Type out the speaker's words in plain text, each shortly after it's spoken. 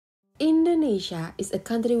Indonesia is a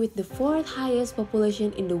country with the fourth highest population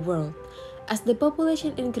in the world. As the population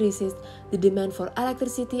increases, the demand for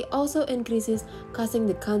electricity also increases, causing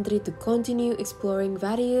the country to continue exploring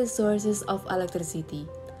various sources of electricity.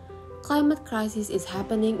 Climate crisis is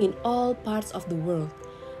happening in all parts of the world.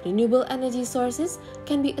 Renewable energy sources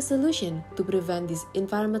can be a solution to prevent this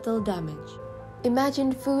environmental damage. Imagine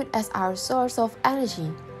food as our source of energy.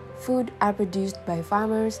 Food are produced by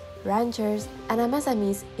farmers, ranchers, and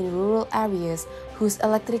MSMEs in rural areas whose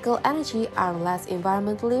electrical energy are less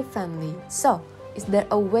environmentally friendly. So, is there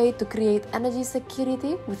a way to create energy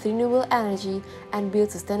security with renewable energy and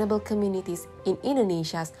build sustainable communities in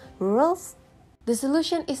Indonesia's rurals? The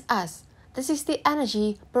solution is us, 360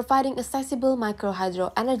 Energy, providing accessible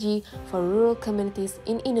micro-hydro energy for rural communities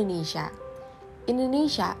in Indonesia.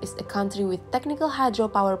 Indonesia is a country with technical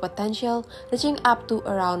hydropower potential reaching up to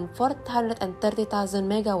around 430,000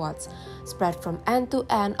 megawatts, spread from end to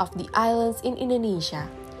end of the islands in Indonesia.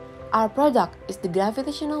 Our product is the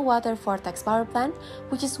gravitational water vortex power plant,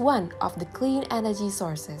 which is one of the clean energy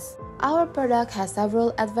sources. Our product has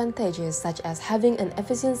several advantages such as having an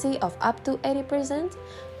efficiency of up to 80%,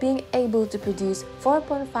 being able to produce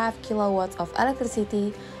 4.5 kilowatts of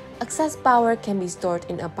electricity, excess power can be stored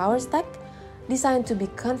in a power stack, designed to be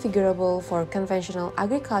configurable for conventional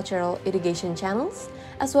agricultural irrigation channels,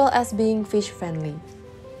 as well as being fish-friendly.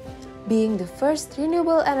 Being the first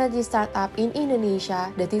renewable energy startup in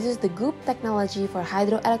Indonesia that uses the GOOP technology for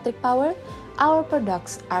hydroelectric power, our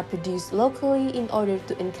products are produced locally in order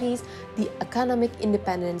to increase the economic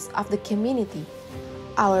independence of the community.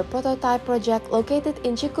 Our prototype project located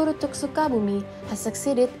in Cikurutuk, Sukabumi has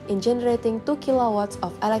succeeded in generating 2 kilowatts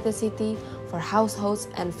of electricity for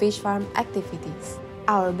households and fish farm activities.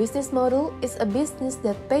 Our business model is a business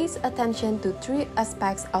that pays attention to three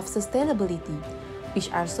aspects of sustainability,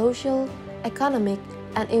 which are social, economic,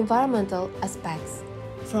 and environmental aspects.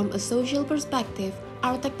 From a social perspective,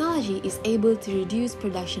 our technology is able to reduce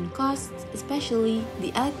production costs, especially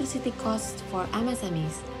the electricity costs for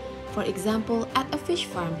MSMEs. For example, at a fish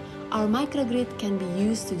farm, our microgrid can be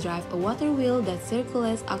used to drive a water wheel that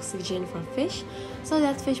circulates oxygen for fish so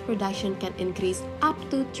that fish production can increase up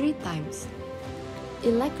to 3 times.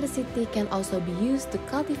 Electricity can also be used to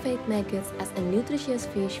cultivate maggots as a nutritious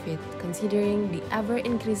fish feed, considering the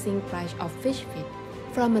ever-increasing price of fish feed.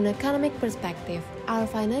 From an economic perspective, our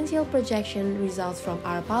financial projection results from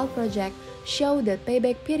our pilot project show that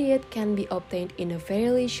payback period can be obtained in a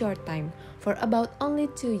fairly short time, for about only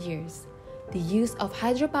 2 years. The use of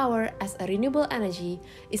hydropower as a renewable energy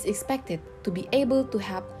is expected to be able to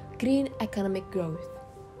help green economic growth.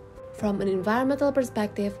 From an environmental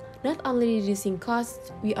perspective, not only reducing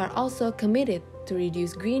costs, we are also committed to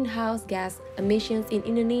reduce greenhouse gas emissions in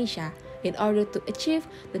Indonesia in order to achieve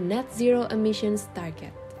the net zero emissions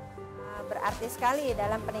target. Berarti sekali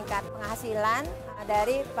dalam peningkat penghasilan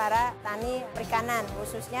dari para tani perikanan,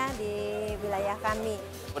 khususnya di wilayah kami.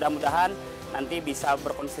 Mudah-mudahan nanti bisa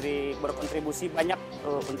berkontribusi banyak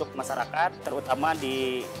untuk masyarakat, terutama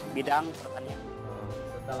di bidang pertanian.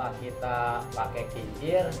 Setelah kita pakai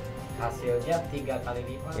kincir, hasilnya 3 kali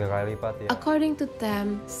lipat. 3 kali lipat ya. According to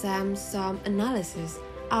SAM analysis,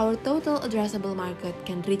 our total addressable market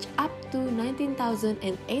can reach up to 19,800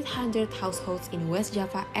 households in West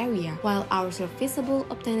Java area, while our serviceable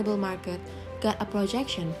obtainable market got a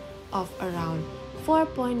projection of around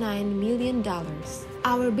 $4.9 million.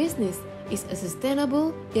 Our business is a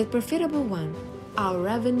sustainable yet profitable one. Our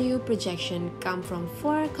revenue projection comes from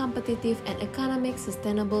 4 competitive and economic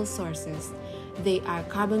sustainable sources. They are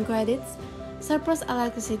carbon credits, surplus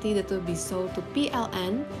electricity that will be sold to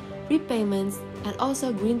PLN, repayments, and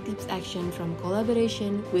also green tips action from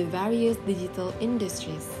collaboration with various digital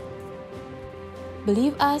industries.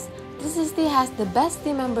 Believe us, 360 has the best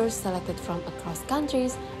team members selected from across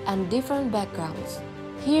countries and different backgrounds.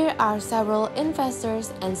 Here are several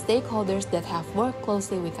investors and stakeholders that have worked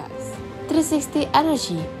closely with us. 360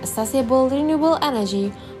 Energy, accessible renewable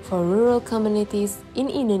energy for rural communities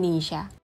in Indonesia.